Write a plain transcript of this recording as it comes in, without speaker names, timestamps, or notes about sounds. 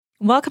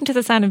Welcome to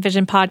the Sound and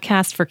Vision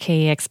podcast for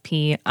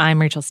KEXP. I'm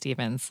Rachel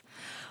Stevens.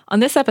 On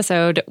this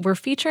episode, we're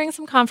featuring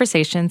some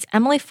conversations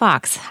Emily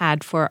Fox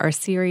had for our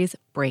series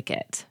Break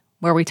It,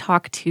 where we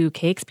talk to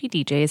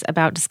KEXP DJs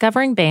about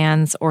discovering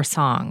bands or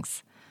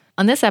songs.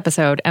 On this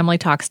episode, Emily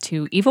talks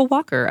to Eva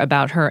Walker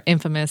about her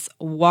infamous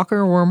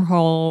Walker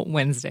Wormhole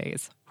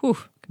Wednesdays. Whew,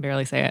 can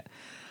barely say it.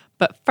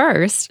 But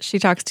first, she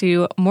talks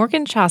to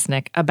Morgan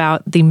Chosnick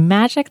about the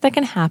magic that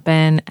can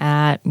happen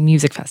at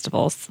music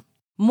festivals.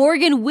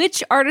 Morgan,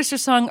 which artist or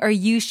song are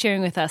you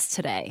sharing with us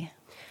today?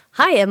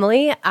 Hi,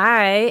 Emily.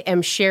 I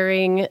am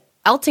sharing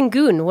Elton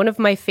Goon, one of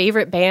my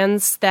favorite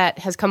bands that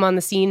has come on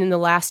the scene in the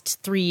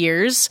last 3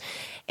 years.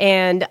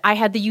 And I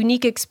had the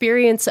unique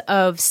experience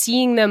of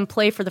seeing them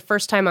play for the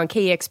first time on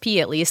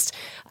KEXP, at least,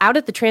 out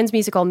at the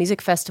Transmusicale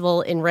Music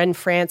Festival in Rennes,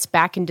 France,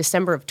 back in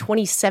December of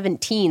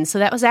 2017. So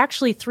that was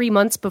actually 3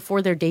 months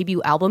before their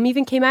debut album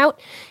even came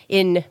out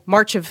in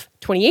March of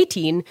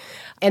 2018.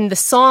 And the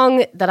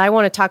song that I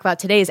want to talk about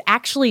today is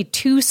actually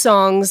two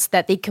songs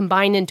that they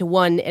combined into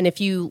one. And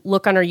if you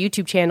look on our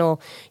YouTube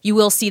channel, you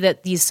will see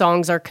that these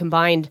songs are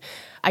combined.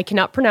 I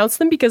cannot pronounce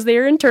them because they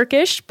are in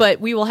Turkish,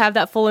 but we will have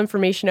that full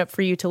information up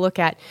for you to look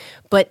at.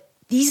 But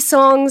these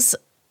songs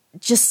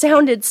just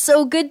sounded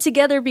so good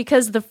together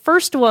because the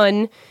first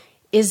one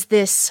is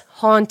this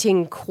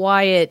haunting,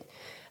 quiet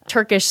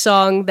Turkish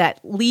song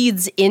that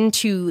leads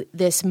into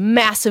this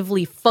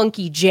massively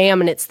funky jam,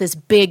 and it's this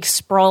big,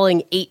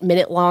 sprawling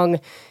 8-minute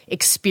long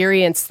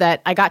experience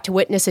that I got to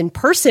witness in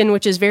person,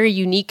 which is very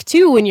unique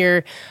too when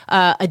you're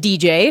a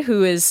DJ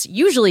who is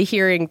usually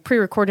hearing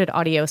pre-recorded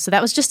audio. So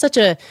that was just such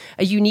a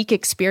unique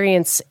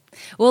experience.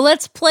 Well,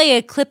 let's play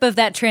a clip of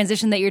that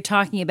transition that you're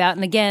talking about.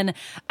 And again,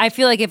 I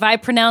feel like if I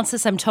pronounce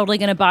this, I'm totally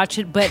going to botch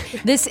it. But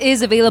this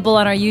is available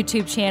on our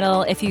YouTube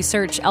channel if you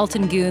search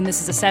Elton Goon.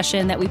 This is a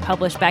session that we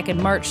published back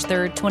in March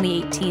 3rd,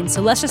 2018.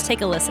 So let's just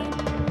take a listen.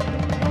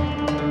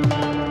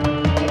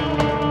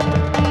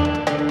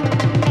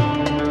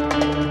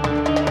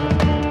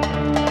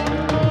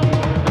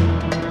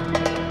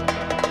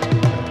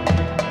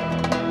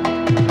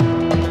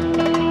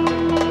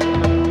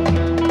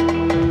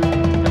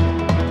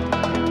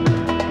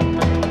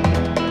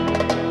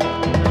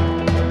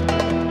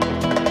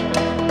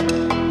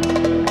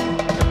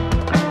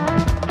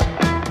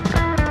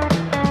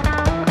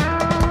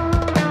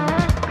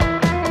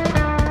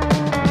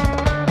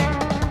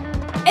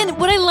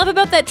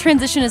 About that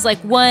transition is like,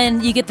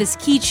 one, you get this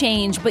key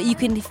change, but you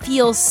can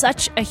feel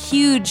such a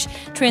huge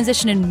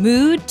transition in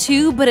mood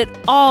too, but it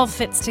all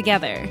fits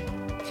together.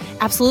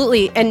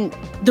 Absolutely. And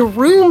the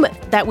room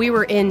that we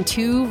were in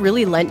too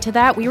really lent to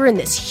that. We were in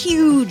this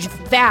huge,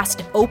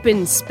 vast,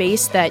 open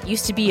space that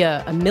used to be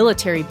a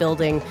military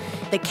building.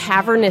 The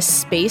cavernous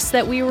space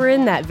that we were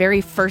in, that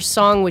very first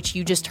song, which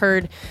you just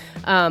heard,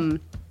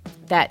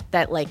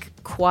 that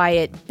like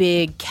quiet,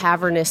 big,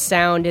 cavernous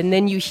sound. And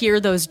then you hear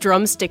those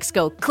drumsticks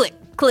go click,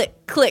 click,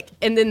 click,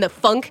 and then the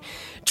funk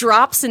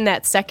drops in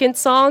that second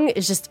song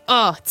is just,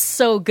 it's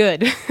so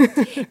good.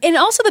 And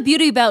also the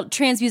beauty about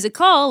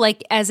Transmusicale,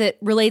 like as it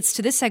relates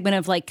to this segment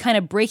of like kind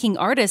of breaking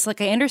artists, like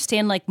I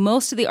understand like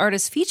most of the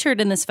artists featured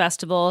in this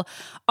festival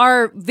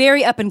are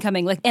very up and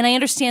coming. Like, and I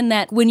understand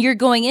that when you're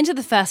going into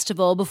the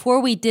festival, before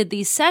we did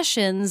these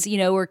sessions, you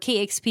know, or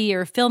KEXP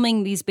or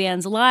filming these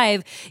bands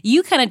live,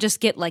 you kind of just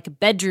get like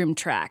bedroom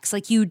tracks.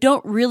 Like you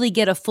don't really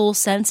get a full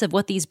sense of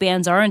what these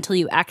bands are until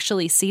you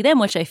actually see them,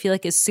 which I feel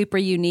like is super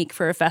unique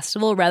for a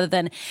festival rather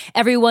than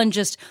everyone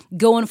just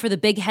going for the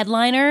big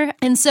headliner.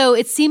 And so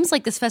it seems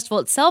like this festival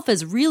itself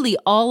is really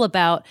all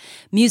about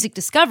music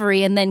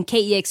discovery. And then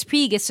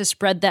KEXP gets to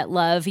spread that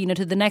love, you know,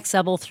 to the next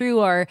level through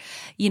our,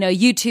 you know,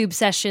 YouTube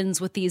sessions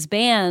with these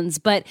bands.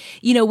 But,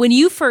 you know, when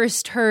you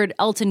first heard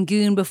Elton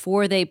Goon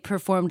before they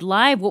performed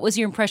live, what was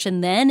your impression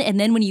then? And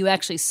then when you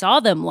actually saw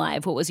them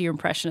live, what was your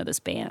impression of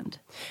this band?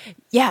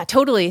 Yeah,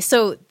 totally.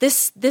 So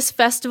this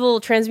festival,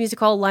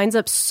 Transmusicale, lines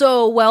up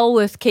so well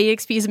with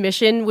KEXP's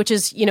mission, which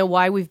is, you know,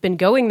 why we've been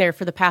going there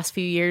for the past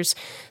few years.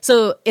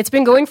 So it's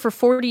been going for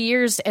 40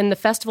 years, and the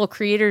festival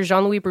creator,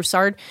 Jean-Louis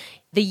Broussard,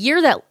 the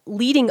year that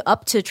leading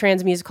up to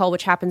Transmusicale,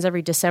 which happens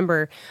every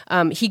December,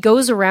 he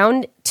goes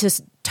around to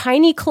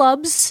tiny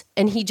clubs,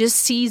 and he just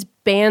sees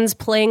bands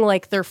playing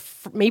like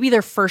maybe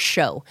their first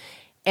show.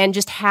 And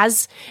just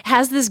has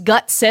this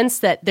gut sense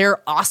that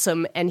they're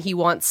awesome and he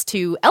wants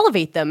to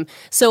elevate them.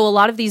 So a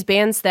lot of these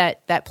bands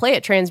that play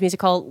at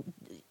Transmusicale,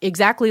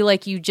 exactly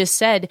like you just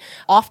said,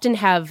 often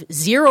have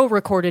zero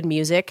recorded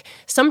music,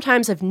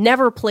 sometimes have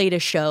never played a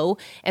show.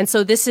 And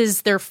so this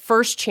is their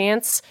first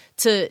chance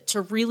to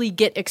really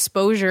get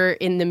exposure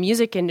in the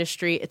music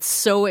industry. It's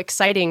so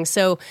exciting.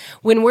 So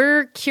when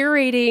we're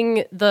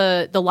curating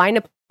the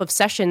lineup of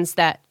sessions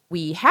that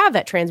we have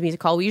at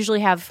Transmusicale, we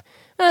usually have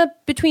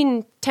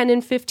between 10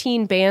 and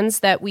 15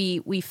 bands that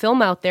we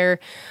film out there.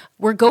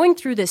 We're going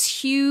through this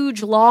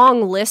huge,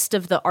 long list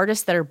of the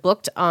artists that are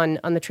booked on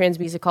the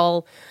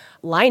Transmusicale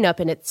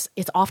lineup, and it's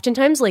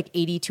oftentimes like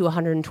 80 to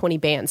 120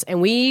 bands. And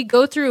we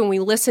go through and we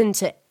listen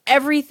to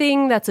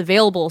everything that's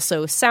available.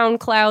 So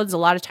SoundClouds, a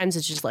lot of times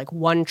it's just like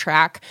one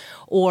track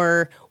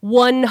or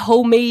one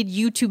homemade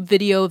YouTube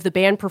video of the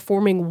band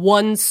performing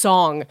one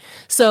song.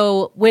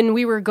 So when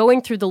we were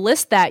going through the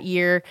list that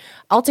year,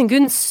 Alten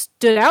Gun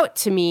stood out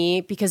to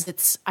me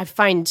because I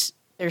find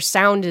their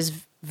sound is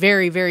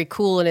very, very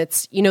cool. And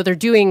it's, they're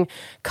doing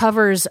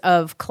covers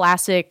of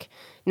classic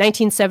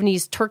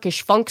 1970s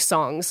Turkish funk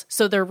songs.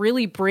 So they're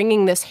really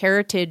bringing this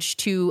heritage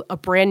to a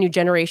brand new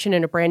generation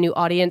and a brand new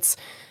audience,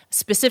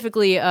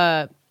 specifically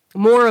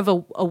more of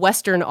a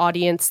Western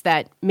audience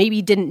that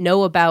maybe didn't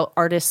know about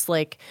artists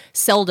like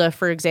Selda,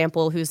 for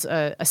example, who's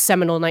a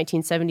seminal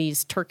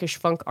 1970s Turkish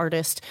funk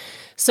artist.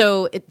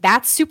 So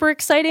that's super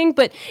exciting.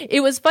 But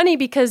it was funny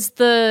because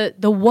the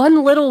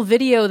one little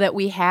video that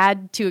we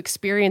had to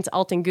experience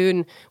Alten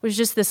Gun was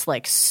just this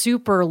like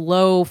super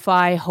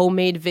lo-fi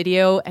homemade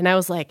video. And I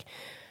was like,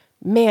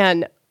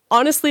 man,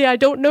 honestly, I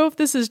don't know if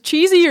this is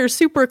cheesy or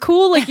super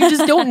cool. Like, you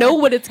just don't know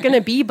what it's going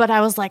to be. But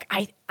I was like,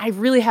 I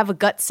really have a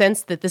gut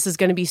sense that this is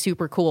going to be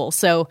super cool.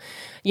 So,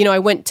 I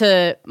went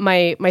to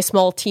my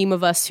small team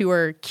of us who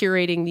are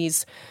curating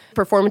these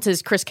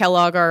performances. Chris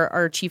Kellogg,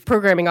 our chief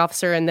programming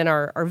officer, and then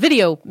our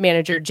video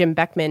manager, Jim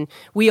Beckman.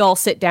 We all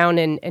sit down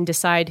and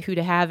decide who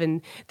to have.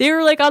 And they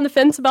were like on the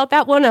fence about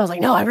that one. I was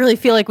like, no, I really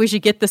feel like we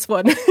should get this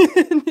one.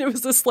 It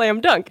was a slam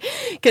dunk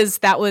because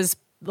that was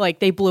like,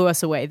 they blew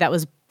us away. That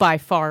was by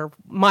far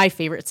my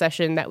favorite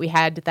session that we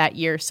had that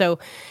year. So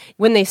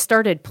when they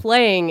started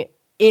playing,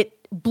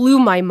 it blew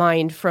my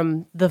mind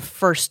from the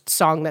first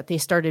song that they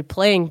started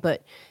playing.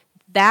 But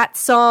that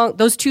song,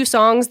 those two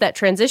songs that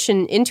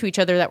transition into each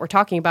other that we're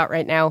talking about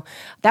right now,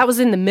 that was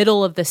in the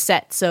middle of the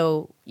set.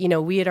 So,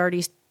 we had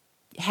already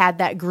had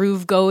that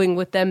groove going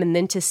with them. And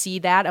then to see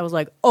that, I was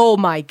like, oh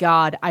my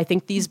God, I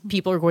think these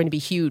people are going to be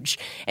huge.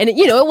 And,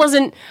 it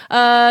wasn't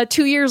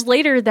 2 years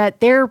later that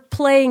they're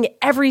playing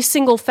every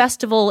single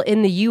festival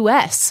in the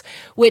US,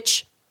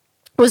 which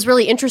was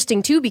really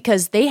interesting too,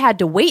 because they had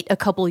to wait a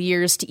couple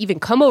years to even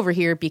come over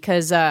here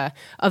because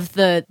of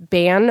the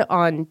ban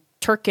on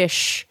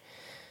Turkish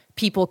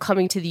people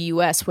coming to the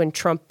U.S. when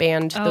Trump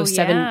banned those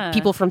 7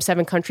 people from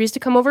 7 countries to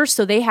come over.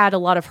 So they had a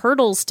lot of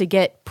hurdles to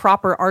get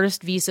proper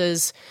artist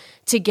visas,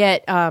 to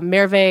get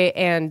Merve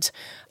and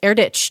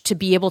Erdich to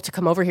be able to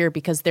come over here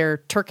because they're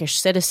Turkish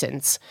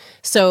citizens.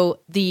 So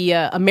the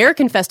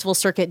American festival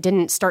circuit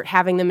didn't start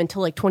having them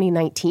until like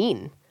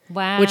 2019.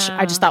 Wow. Which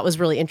I just thought was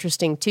really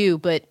interesting too.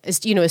 But as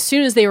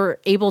soon as they were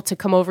able to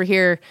come over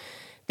here,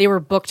 they were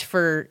booked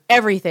for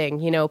everything,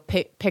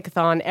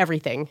 Pickathon,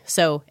 everything.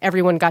 So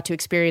everyone got to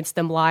experience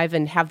them live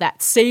and have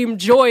that same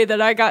joy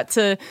that I got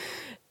to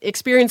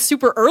experience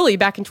super early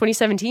back in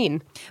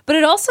 2017. But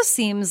it also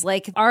seems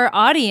like our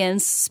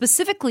audience,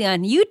 specifically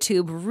on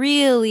YouTube,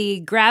 really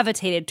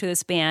gravitated to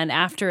this band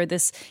after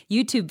this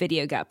YouTube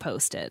video got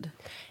posted.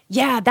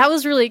 Yeah, that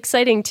was really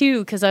exciting too,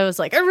 because I was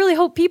like, I really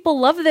hope people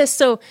love this.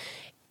 So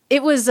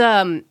it was...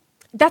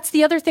 that's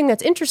the other thing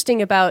that's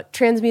interesting about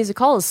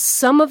Transmusicale is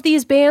some of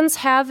these bands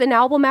have an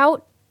album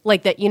out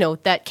like that,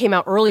 that came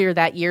out earlier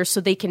that year, so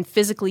they can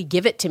physically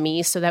give it to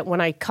me so that when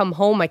I come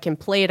home, I can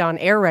play it on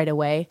air right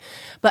away.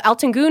 But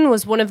Alten Gun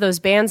was one of those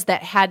bands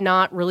that had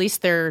not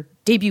released their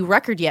debut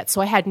record yet.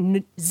 So I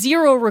had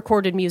zero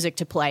recorded music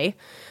to play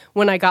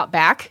when I got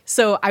back.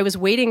 So I was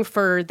waiting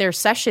for their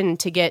session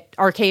to get,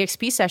 our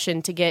KXP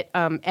session to get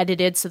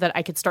edited so that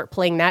I could start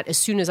playing that as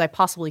soon as I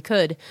possibly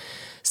could.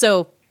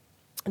 So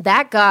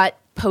that got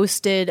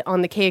posted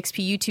on the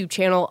KXP YouTube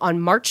channel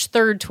on March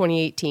 3rd,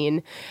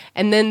 2018.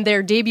 And then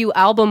their debut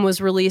album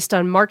was released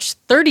on March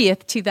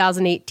 30th,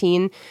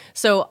 2018.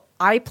 So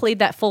I played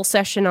that full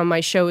session on my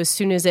show as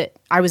soon as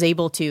I was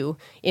able to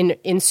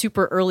in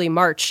super early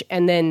March.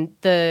 And then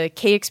the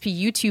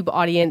KXP YouTube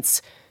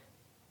audience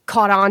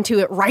caught on to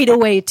it right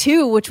away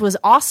too, which was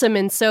awesome.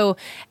 And so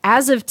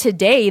as of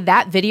today,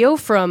 that video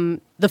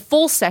from the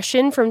full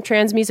session from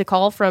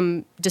Transmusicale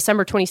from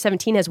December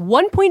 2017 has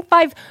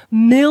 1.5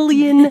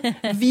 million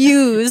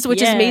views,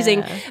 which is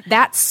amazing.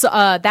 That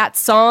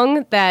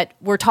song that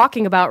we're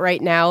talking about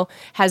right now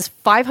has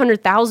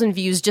 500,000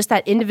 views, just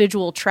that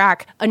individual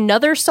track.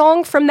 Another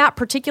song from that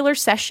particular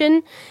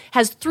session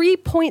has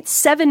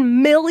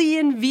 3.7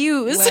 million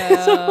views.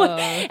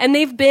 And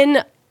they've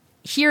been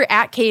here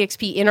at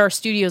KXP in our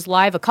studios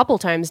live a couple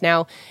times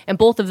now, and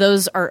both of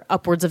those are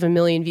upwards of 1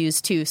 million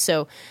views too.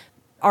 So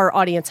our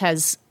audience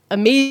has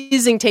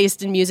amazing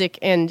taste in music,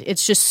 and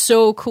it's just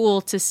so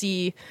cool to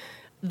see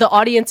the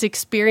audience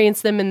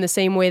experience them in the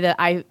same way that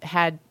I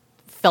had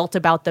felt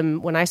about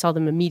them when I saw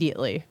them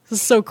immediately.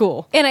 This is so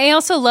cool. And I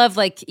also love,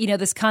 like,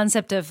 this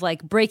concept of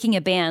like breaking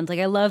a band.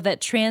 Like, I love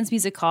that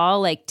Transmusicale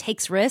like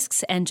takes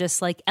risks and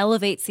just like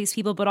elevates these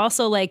people, but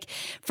also like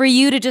for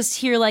you to just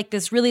hear like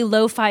this really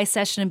lo-fi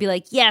session and be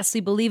like, yes, we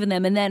believe in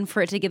them. And then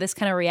for it to get this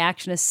kind of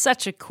reaction is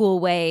such a cool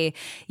way,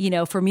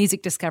 for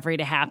music discovery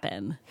to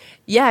happen.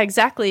 Yeah,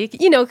 exactly.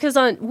 Because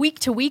on week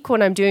to week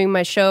when I'm doing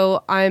my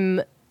show,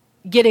 I'm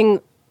getting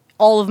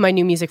all of my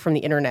new music from the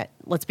internet.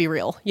 Let's be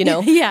real, you know?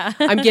 Yeah.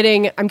 I'm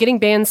getting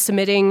bands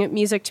submitting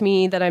music to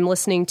me that I'm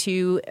listening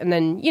to, and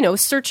then, you know,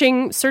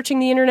 searching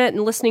the internet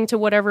and listening to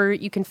whatever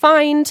you can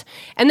find.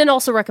 And then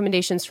also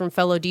recommendations from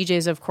fellow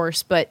DJs, of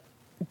course. But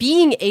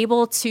being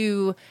able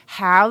to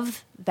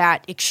have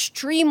that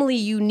extremely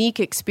unique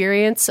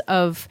experience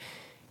of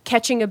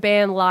catching a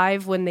band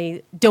live when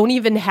they don't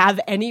even have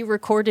any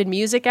recorded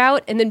music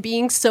out, and then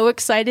being so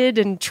excited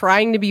and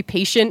trying to be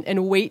patient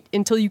and wait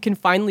until you can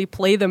finally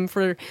play them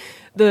for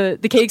the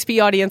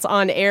KXP audience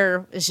on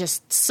air is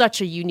just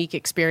such a unique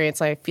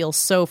experience. I feel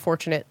so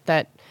fortunate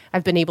that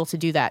I've been able to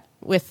do that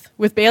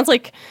with bands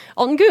like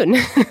Alton Goon.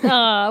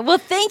 Well,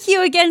 thank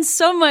you again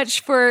so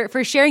much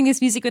for sharing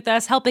this music with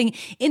us, helping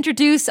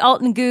introduce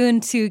Alton Goon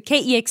to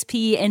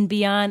KEXP and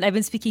beyond. I've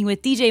been speaking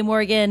with DJ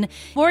Morgan.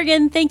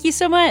 Morgan, thank you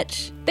so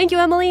much. Thank you,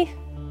 Emily.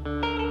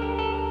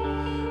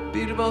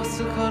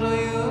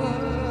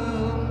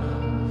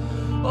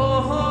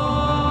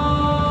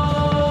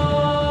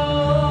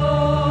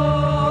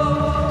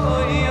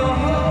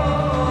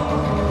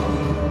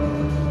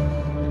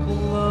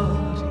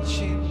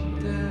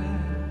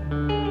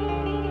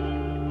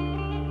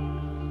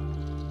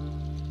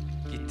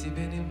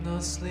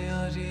 Nasıl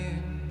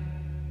yarim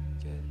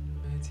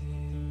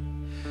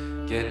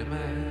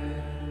gelmedi.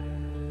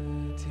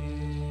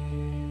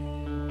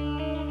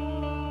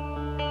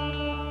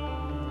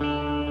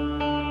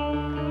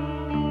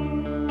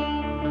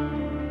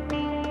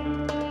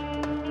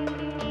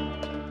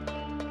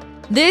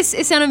 This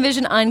is Sound and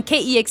Vision on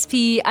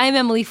KEXP. I'm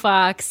Emily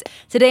Fox.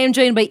 Today I'm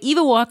joined by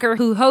Eva Walker,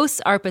 who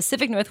hosts our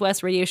Pacific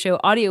Northwest radio show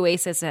Audio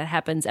Oasis that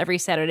happens every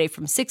Saturday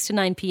from 6 to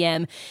 9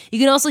 p.m. You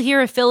can also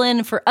hear a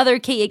fill-in for other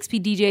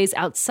KEXP DJs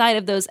outside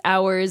of those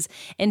hours.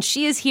 And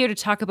she is here to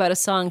talk about a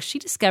song she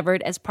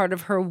discovered as part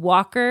of her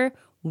Walker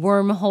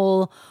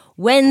Wormhole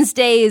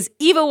Wednesdays.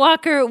 Eva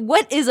Walker,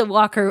 what is a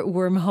Walker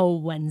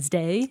Wormhole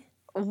Wednesday?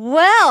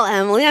 Well,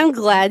 Emily, I'm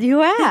glad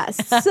you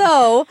asked.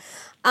 So,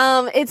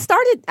 it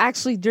started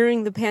actually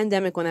during the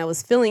pandemic when I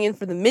was filling in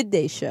for the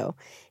midday show.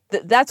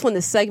 That's when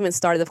the segment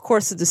started. Of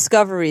course, the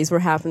discoveries were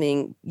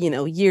happening,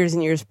 years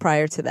and years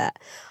prior to that.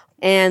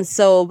 And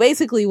so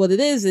basically what it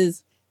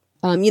is,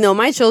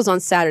 my show's on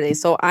Saturday,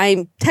 so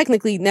I'm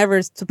technically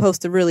never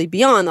supposed to really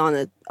be on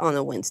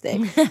a Wednesday,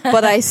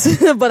 but I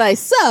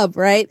sub,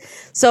 right?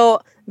 So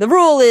the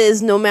rule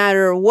is no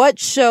matter what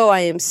show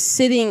I am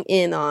sitting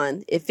in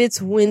on, if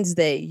it's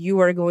Wednesday, you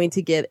are going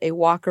to get a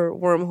Walker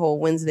Wormhole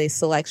Wednesday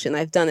selection.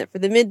 I've done it for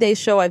the midday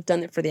show. I've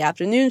done it for the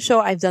afternoon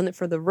show. I've done it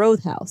for the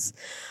Roadhouse.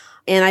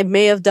 And I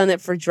may have done it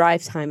for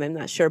Drive Time. I'm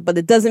not sure, but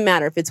it doesn't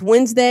matter. If it's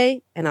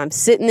Wednesday and I'm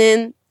sitting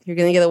in, you're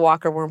going to get a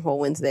Walker Wormhole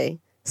Wednesday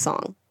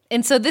song.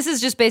 And so this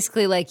is just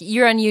basically like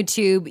you're on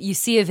YouTube, you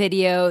see a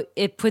video,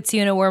 it puts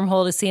you in a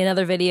wormhole to see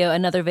another video,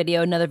 and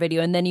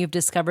then you've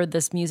discovered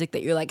this music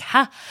that you're like,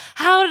 how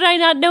did I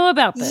not know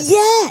about this?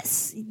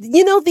 Yes.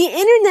 The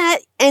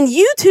internet and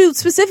YouTube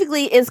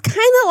specifically is kind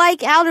of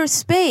like outer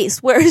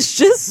space, where it's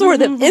just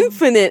sort of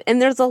infinite,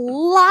 and there's a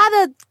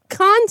lot of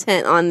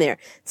content on there.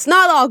 It's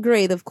not all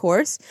great, of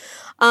course,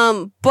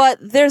 but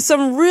there's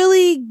some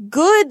really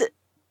good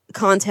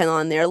content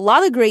on there. A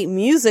lot of great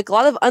music, a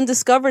lot of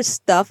undiscovered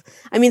stuff.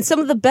 I mean, some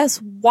of the best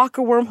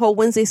Walker Wormhole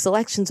Wednesday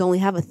selections only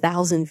have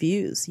 1,000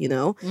 views,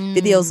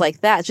 videos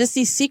like that. Just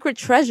these secret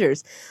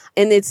treasures.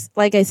 And it's,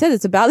 like I said,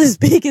 it's about as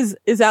big as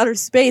outer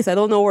space. I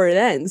don't know where it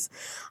ends.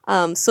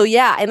 So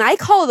yeah, and I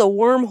call it a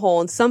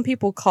wormhole, and some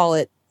people call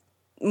it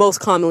most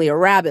commonly a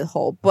rabbit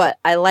hole, but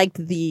I like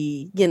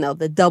the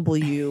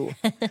W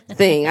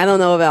thing. I don't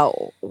know about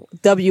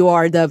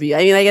WRW.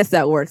 I mean, I guess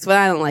that works, but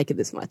I don't like it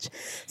as much.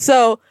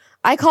 So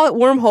I call it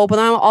wormhole, but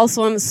I'm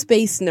a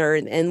space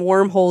nerd, and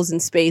wormholes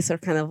in space are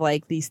kind of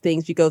like these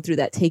things you go through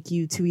that take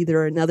you to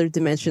either another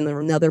dimension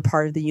or another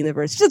part of the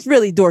universe. Just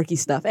really dorky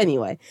stuff.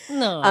 Anyway.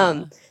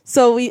 No.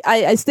 So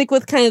I stick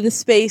with kind of the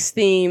space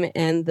theme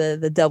and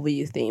the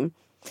W theme.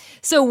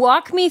 So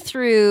walk me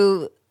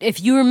through,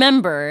 if you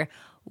remember,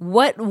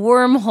 what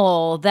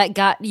wormhole that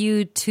got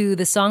you to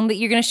the song that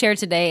you're going to share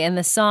today. And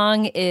the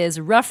song is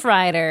Rough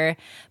Rider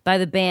by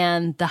the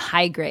band The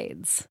High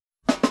Grades.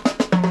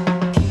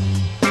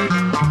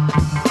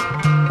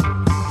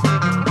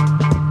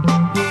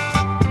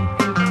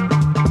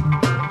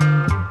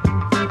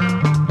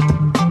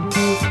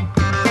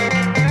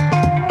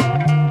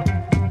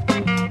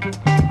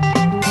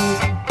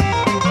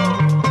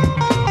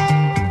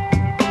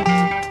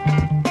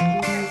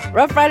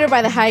 Rough Rider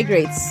by the High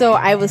Grades. So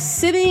I was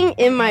sitting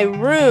in my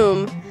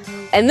room,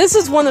 and this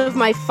is one of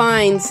my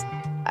finds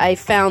I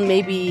found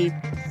maybe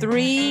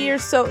 3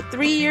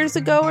 years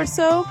ago or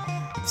so.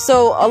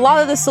 So a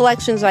lot of the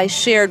selections I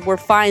shared were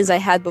finds I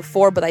had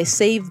before, but I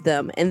saved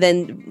them. And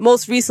then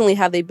most recently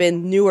have they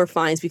been newer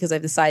finds because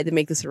I've decided to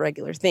make this a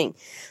regular thing.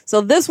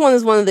 So this one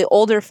is one of the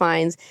older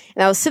finds.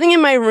 And I was sitting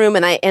in my room,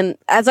 and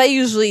as I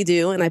usually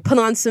do, and I put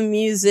on some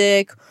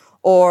music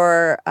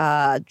or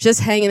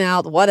just hanging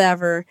out,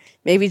 whatever,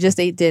 maybe just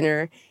ate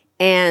dinner.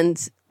 And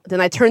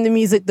then I turn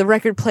the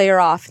record player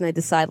off, and I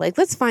decide,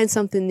 let's find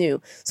something new.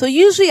 So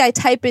usually I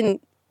type in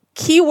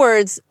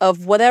keywords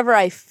of whatever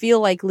I feel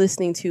like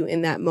listening to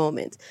in that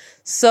moment.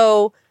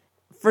 So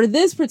for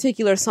this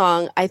particular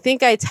song, I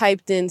think I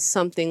typed in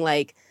something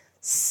like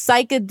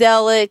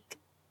psychedelic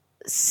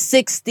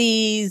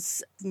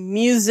 60s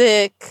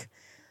music,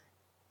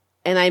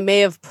 and I may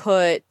have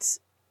put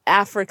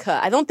Africa.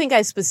 I don't think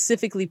I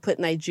specifically put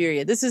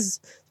Nigeria. This is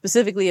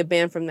specifically a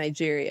band from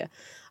Nigeria.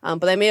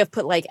 But I may have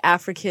put like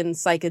African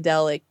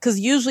psychedelic, because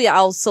usually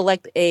I'll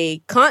select a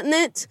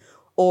continent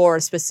or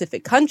a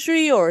specific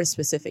country or a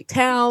specific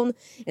town.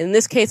 In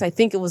this case, I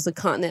think it was the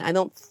continent. I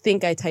don't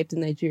think I typed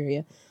in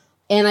Nigeria.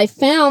 And I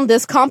found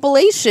this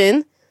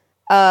compilation,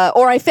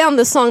 or I found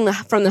the song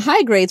from the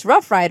High Grades,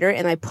 Rough Rider,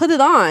 and I put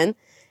it on,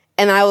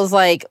 and I was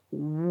like,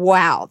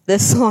 wow,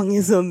 this song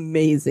is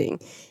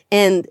amazing.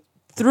 And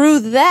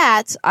through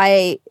that,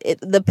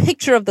 the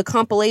picture of the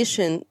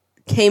compilation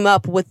came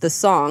up with the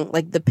song,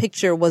 like the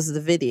picture was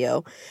the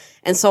video.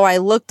 And so I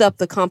looked up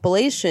the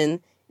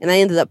compilation and I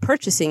ended up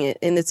purchasing it.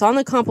 And it's on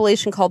the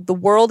compilation called The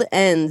World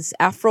Ends,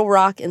 Afro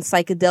Rock and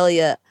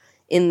Psychedelia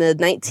in the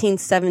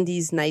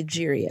 1970s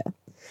Nigeria.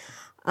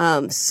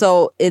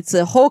 So it's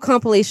a whole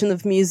compilation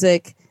of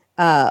music.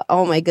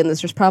 Oh my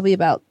goodness, there's probably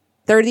about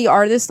 30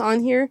 artists on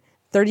here,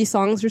 30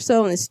 songs or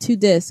so, and it's 2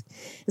 discs.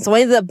 And so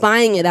I ended up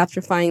buying it after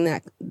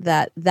finding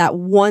that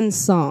one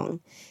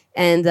song.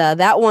 And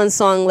that one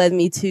song led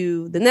me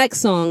to the next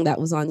song that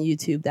was on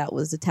YouTube that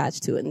was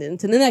attached to it, and then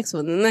to the next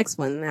one, and the next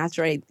one. And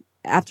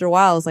after a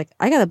while, I was like,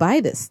 I gotta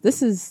buy this.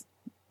 This is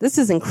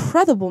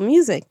incredible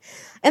music.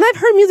 And I've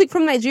heard music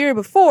from Nigeria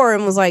before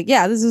and was like,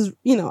 yeah, this is,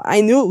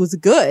 I knew it was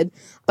good,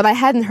 but I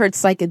hadn't heard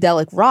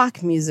psychedelic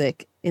rock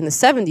music in the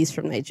 70s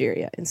from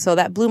Nigeria. And so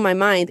that blew my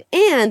mind.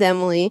 And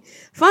Emily,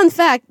 fun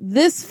fact,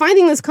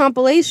 finding this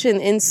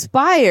compilation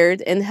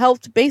inspired and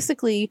helped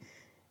basically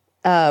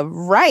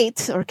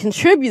write or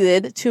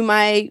contributed to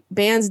my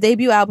band's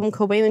debut album,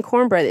 Cobain and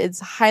Cornbread. It's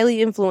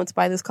highly influenced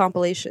by this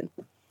compilation.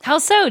 How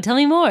so? Tell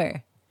me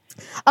more.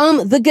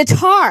 The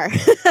guitar,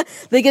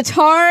 the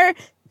guitar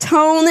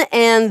tone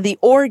and the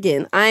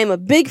organ. I'm a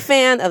big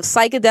fan of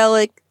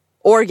psychedelic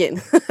organ.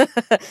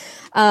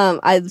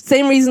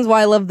 Same reasons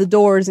why I love the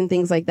Doors and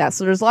things like that.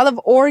 So there's a lot of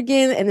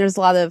organ and there's a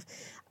lot of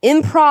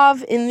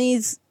improv in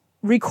these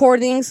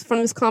recordings from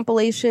this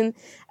compilation,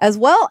 as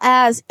well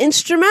as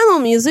instrumental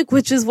music,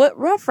 which is what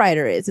Rough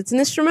Rider is. It's an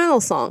instrumental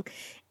song.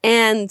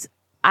 And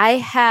I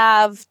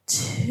have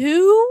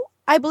 2,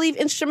 I believe,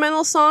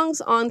 instrumental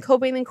songs on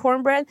Cobain and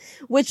Cornbread,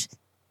 which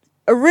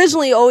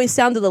originally always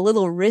sounded a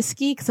little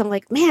risky because I'm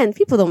like, man,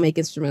 people don't make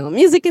instrumental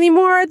music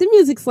anymore. The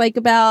music's like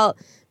about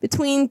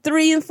between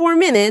 3 and 4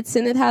 minutes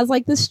and it has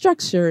like this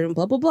structure and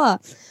blah, blah, blah.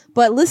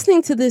 But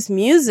listening to this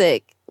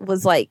music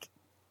was like,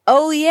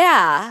 oh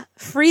yeah,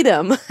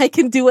 freedom. I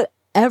can do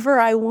whatever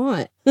I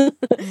want.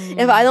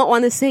 If I don't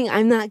want to sing,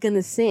 I'm not going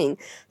to sing.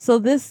 So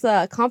this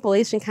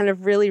compilation kind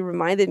of really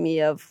reminded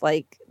me of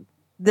like,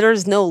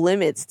 there's no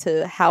limits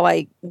to how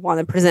I want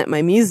to present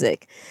my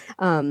music.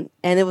 And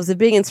it was a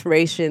big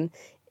inspiration,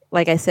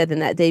 like I said, in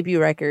that debut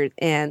record,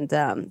 and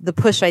the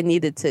push I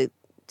needed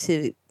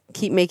to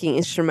keep making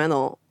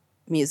instrumental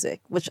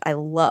music, which I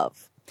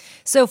love.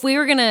 So if we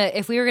were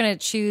gonna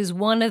choose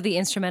one of the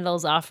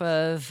instrumentals off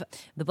of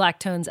the Black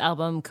Tones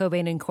album,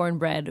 Cobain and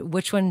Cornbread,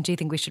 which one do you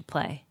think we should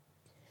play?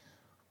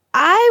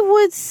 I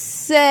would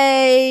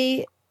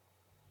say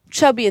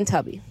Chubby and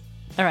Tubby.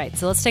 All right,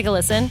 so let's take a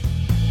listen.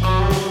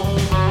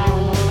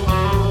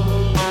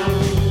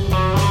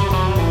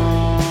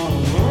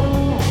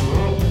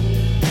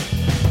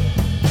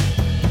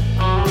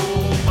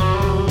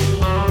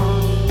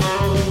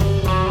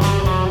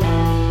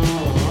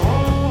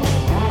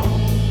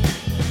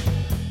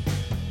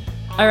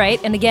 All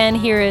right, and again,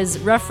 here is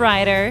Rough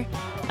Rider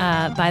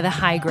by the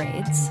High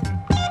Grades.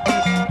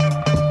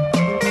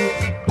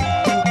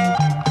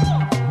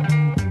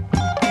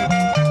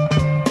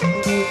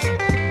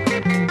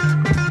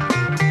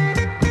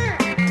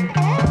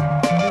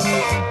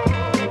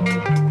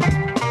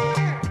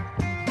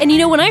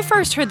 And when I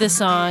first heard this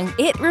song,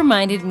 it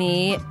reminded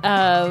me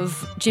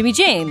of Jimmy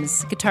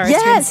James, guitarist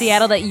from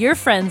Seattle that you're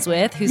friends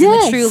with, who's in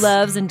the True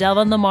Loves and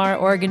Delvon Lamar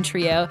Organ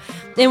Trio.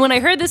 And when I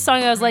heard this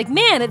song, I was like,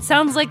 man, it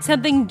sounds like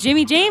something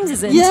Jimmy James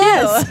is in too.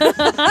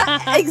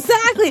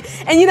 Exactly.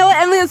 And you know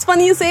what, Emily, it's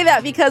funny you say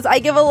that because I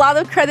give a lot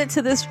of credit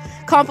to this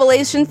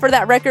compilation for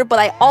that record, but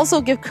I also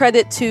give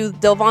credit to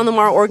Delvon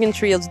Lamar Organ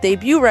Trio's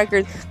debut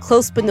record,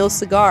 Close But No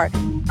Cigar.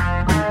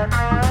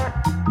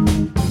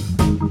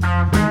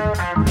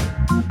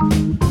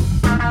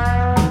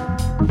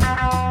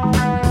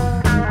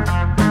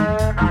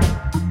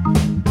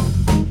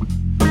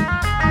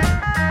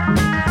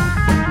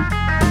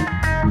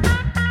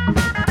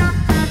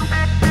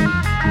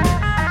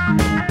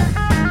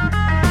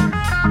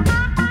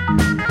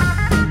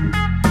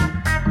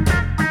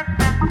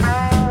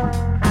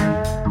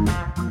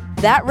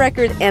 That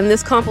record and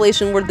this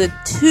compilation were the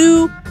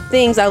 2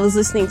 things I was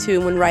listening to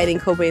when writing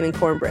Cobain and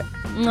Cornbread.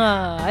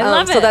 I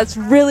love it. So that's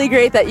really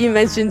great that you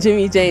mentioned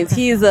Jimmy James.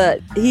 He is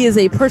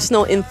a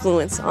personal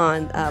influence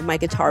on my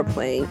guitar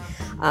playing,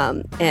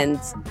 and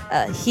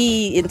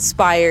he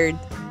inspired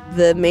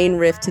the main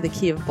riff to the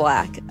Key of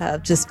Black,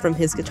 just from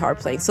his guitar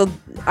playing. So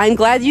I'm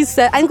glad you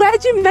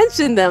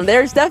mentioned them.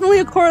 There's definitely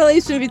a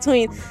correlation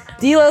between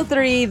D-Lo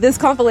 3, this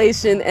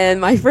compilation,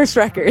 and my first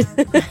record.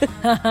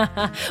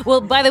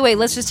 Well, by the way,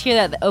 let's just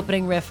hear the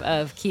opening riff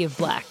of Key of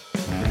Black.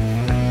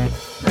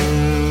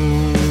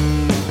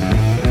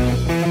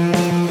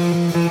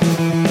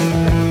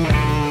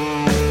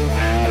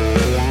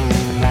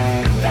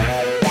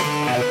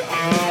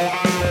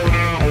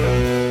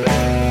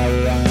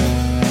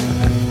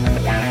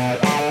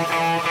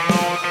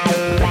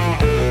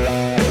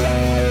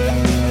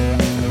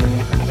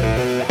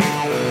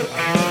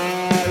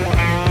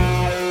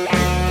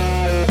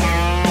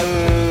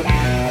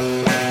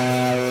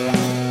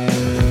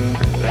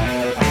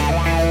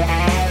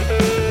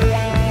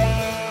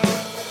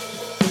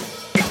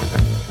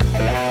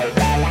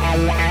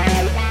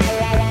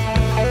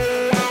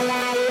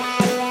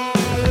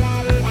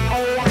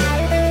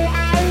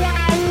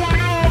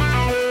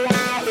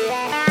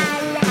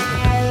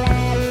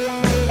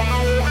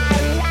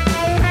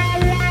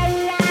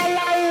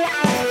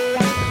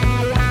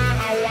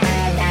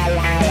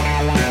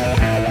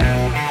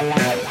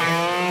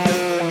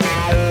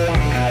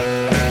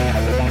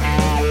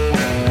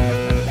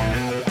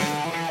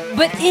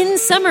 But in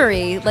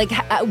summary, like,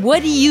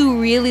 what do you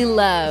really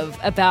love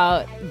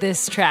about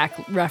this track,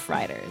 Rough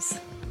Riders?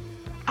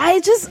 I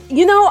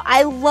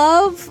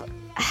love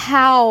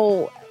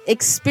how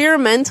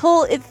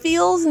experimental it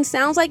feels and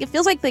sounds like. It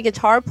feels like the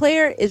guitar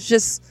player is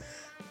just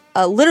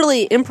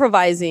literally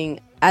improvising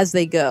as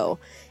they go.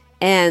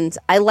 And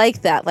I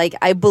like that. Like,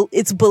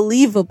 it's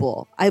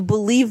believable. I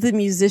believe the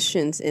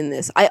musicians in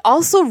this. I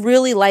also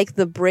really like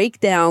the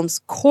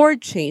breakdowns,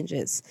 chord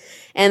changes.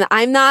 And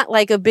I'm not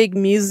like a big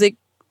music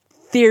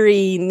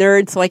theory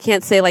nerd, so I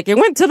can't say like it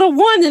went to the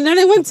 1 and then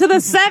it went to the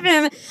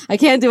 7. I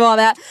can't do all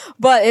that.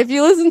 But if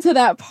you listen to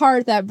that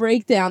part, that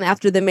breakdown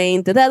after the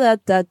main da da da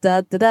da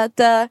da da da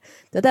da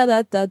da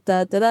da da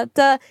da da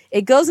da,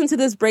 it goes into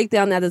this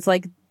breakdown that is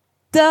like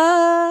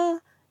da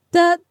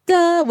da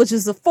da, which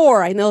is the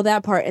 4. I know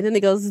that part, and then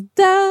it goes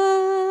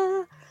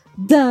da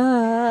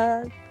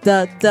da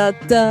da da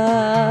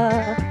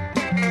da.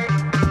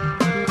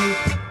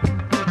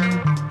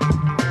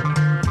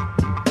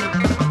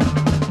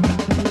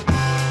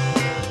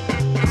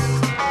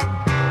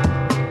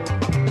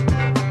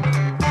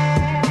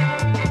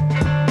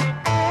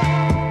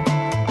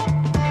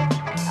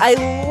 I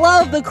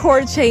love the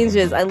chord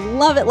changes. I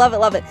love it, love it,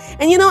 love it.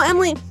 And you know,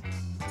 Emily,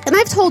 and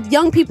I've told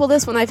young people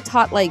this when I've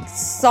taught like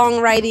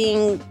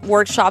songwriting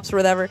workshops or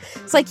whatever.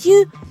 It's like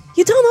you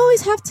don't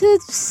always have to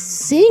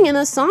sing in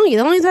a song. You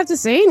don't always have to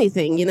say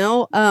anything, you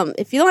know?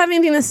 If you don't have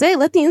anything to say,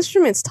 let the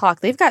instruments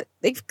talk. They've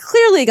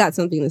clearly got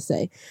something to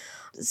say.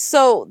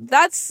 So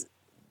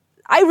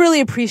I really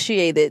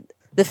appreciated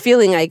the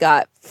feeling I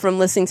got from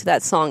listening to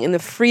that song and the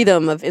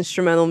freedom of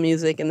instrumental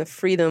music and the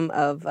freedom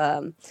of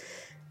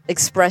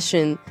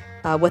expression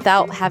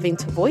without having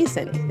to voice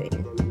anything.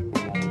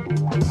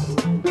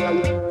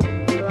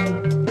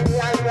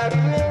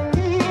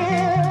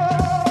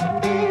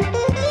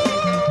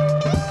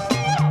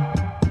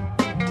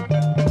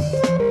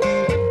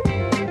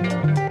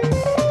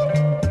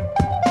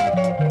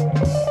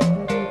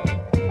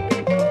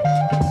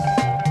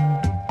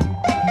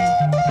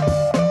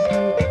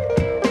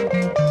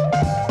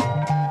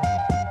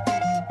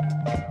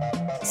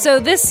 So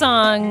this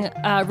song,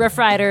 Rough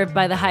Rider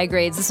by the High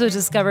Grades, this was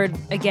discovered,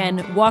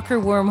 again, Walker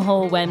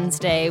Wormhole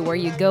Wednesday, where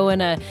you go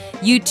in a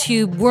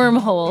YouTube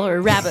wormhole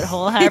or rabbit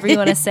hole, however you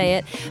want to say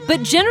it.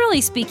 But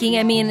generally speaking,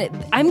 I mean,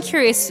 I'm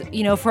curious,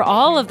 you know, for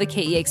all of the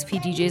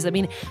KEXP DJs, I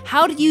mean,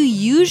 how do you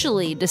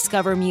usually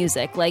discover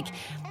music? Like,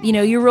 you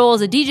know, your role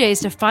as a DJ is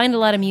to find a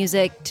lot of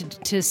music, to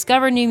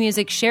discover new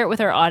music, share it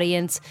with our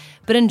audience.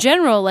 But in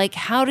general, like,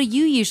 how do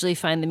you usually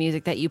find the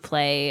music that you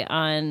play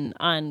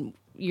on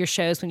your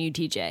shows when you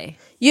DJ?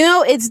 You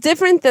know, it's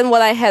different than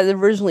what I had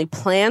originally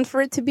planned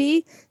for it to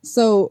be.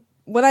 So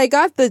when I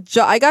got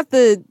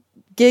the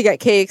gig at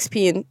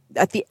KEXP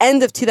at the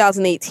end of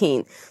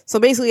 2018. So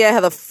basically I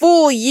had a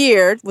full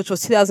year, which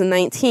was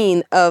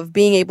 2019, of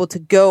being able to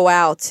go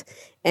out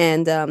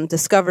and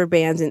discover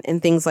bands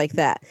and things like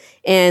that.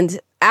 And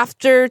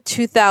after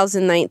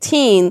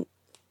 2019,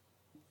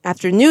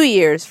 after New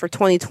Year's for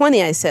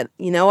 2020, I said,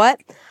 you know what?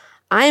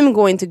 I'm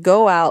going to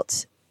go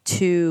out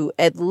to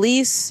at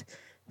least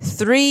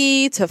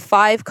 3 to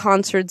 5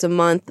 concerts a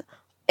month,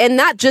 and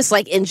not just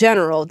like in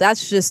general.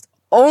 That's just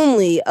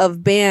only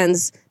of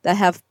bands that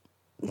have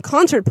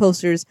concert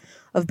posters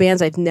of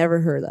bands I've never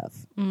heard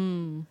of.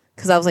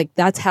 Because I was like,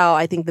 that's how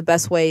I think the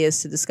best way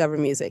is to discover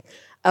music.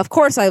 Of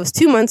course, I was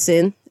 2 months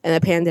in and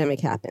a pandemic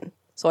happened.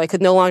 So I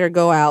could no longer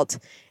go out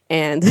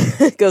and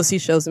go see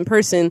shows in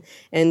person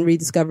and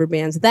rediscover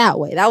bands that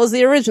way. That was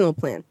the original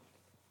plan.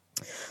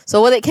 So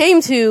what it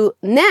came to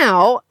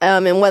now,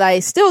 and what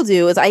I still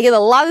do, is I get a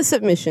lot of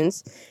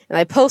submissions, and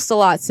I post a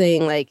lot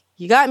saying, like,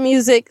 you got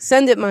music,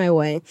 send it my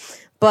way.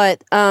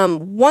 But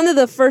one of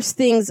the first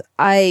things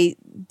I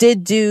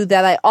did do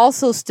that I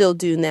also still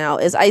do now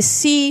is I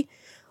see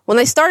when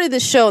I started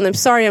this show, and I'm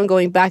sorry I'm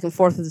going back and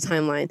forth with the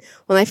timeline.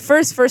 When I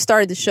first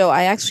started the show,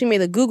 I actually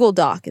made a Google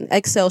Doc, an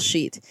Excel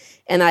sheet,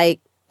 and I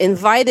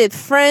invited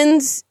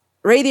friends,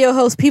 radio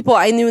hosts, people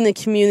I knew in the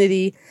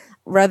community,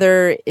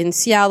 whether in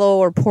Seattle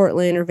or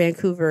Portland or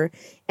Vancouver,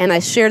 and I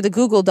shared the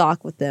Google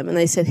Doc with them. And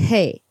I said,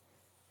 hey,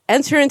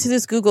 enter into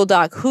this Google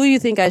Doc who you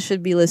think I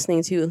should be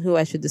listening to and who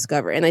I should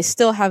discover. And I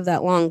still have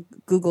that long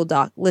Google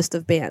Doc list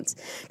of bands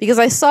because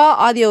I saw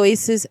Audio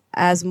Oasis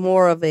as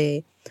more of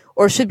a,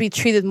 or should be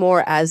treated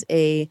more as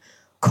a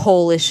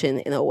coalition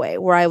in a way,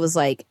 where I was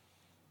like,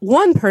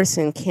 one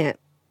person can't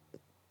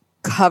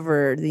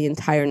cover the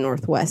entire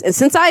Northwest. And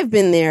since I've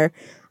been there,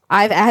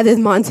 I've added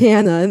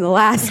Montana and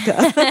Alaska,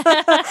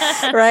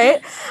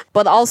 right?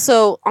 But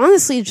also,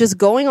 honestly, just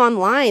going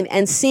online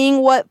and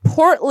seeing what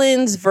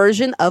Portland's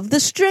version of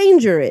The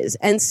Stranger is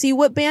and see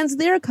what bands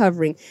they're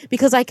covering,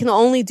 because I can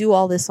only do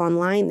all this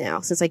online now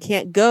since I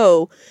can't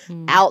go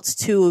out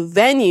to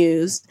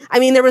venues. I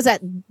mean, there was that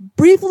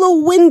brief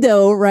little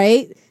window,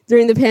 right,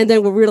 during the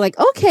pandemic where we were like,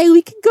 okay,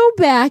 we can go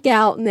back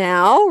out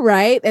now,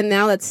 right? And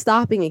now that's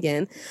stopping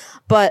again.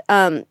 But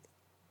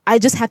I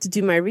just have to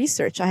do my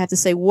research. I have to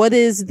say, what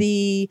is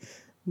the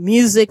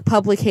music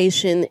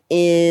publication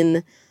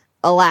in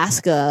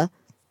Alaska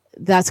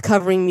that's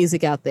covering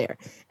music out there?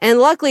 And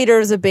luckily, there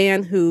was a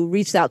band who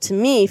reached out to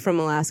me from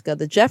Alaska,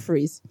 the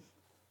Jeffries,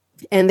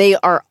 and they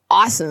are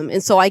awesome.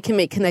 And so I can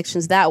make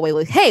connections that way.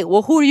 Like, hey,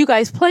 well, who are you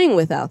guys playing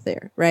with out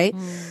there? Right?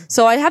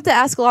 So I have to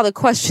ask a lot of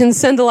questions,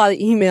 send a lot of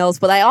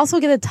emails, but I also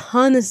get a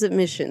ton of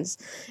submissions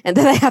and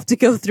that I have to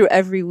go through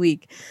every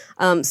week.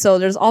 So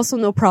there's also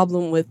no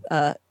problem with,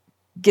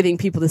 getting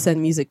people to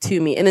send music to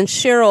me. And then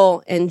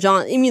Cheryl and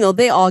John, you know,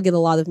 they all get a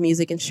lot of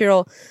music, and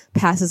Cheryl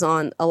passes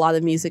on a lot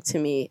of music to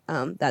me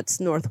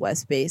that's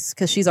Northwest based,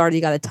 because she's already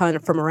got a ton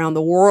from around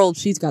the world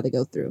she's got to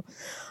go through.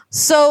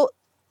 So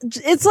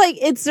it's like,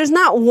 there's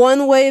not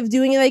one way of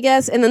doing it, I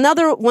guess. And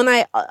another, when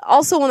I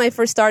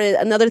first started,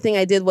 another thing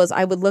I did was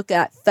I would look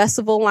at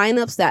festival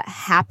lineups that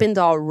happened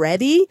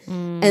already.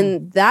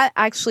 And that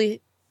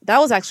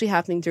was actually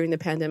happening during the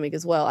pandemic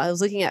as well. I was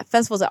looking at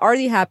festivals that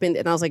already happened,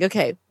 and I was like,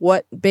 okay,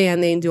 what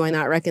band name do I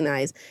not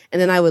recognize? And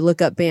then I would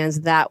look up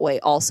bands that way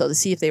also to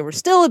see if they were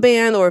still a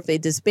band or if they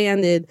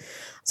disbanded.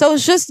 So it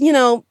was just, you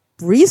know,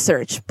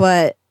 research.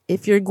 But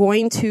if you're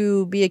going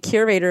to be a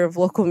curator of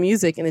local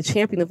music and a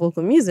champion of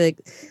local music,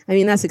 I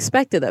mean, that's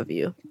expected of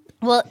you.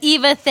 Well,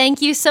 Eva,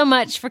 thank you so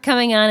much for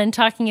coming on and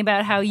talking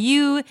about how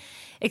you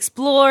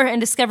explore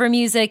and discover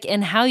music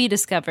and how you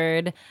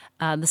discovered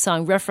the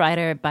song Rough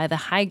Rider by the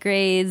High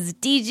Grades.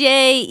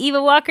 DJ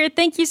Eva Walker,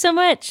 thank you so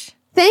much.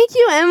 Thank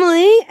you,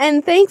 Emily.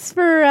 And thanks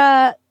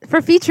for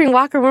featuring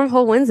Walker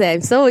Wormhole Wednesday.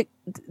 I'm so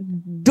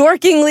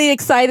dorkingly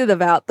excited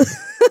about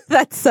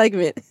that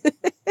segment.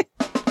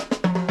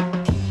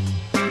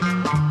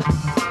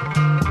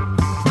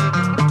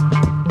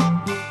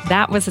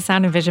 That was the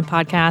Sound and Vision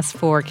podcast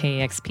for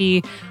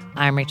KEXP.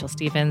 I'm Rachel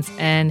Stevens.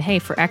 And hey,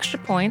 for extra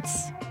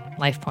points,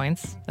 life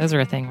points, those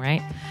are a thing,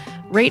 right?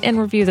 Rate and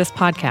review this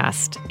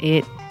podcast.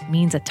 It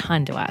means a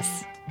ton to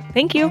us.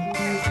 Thank you.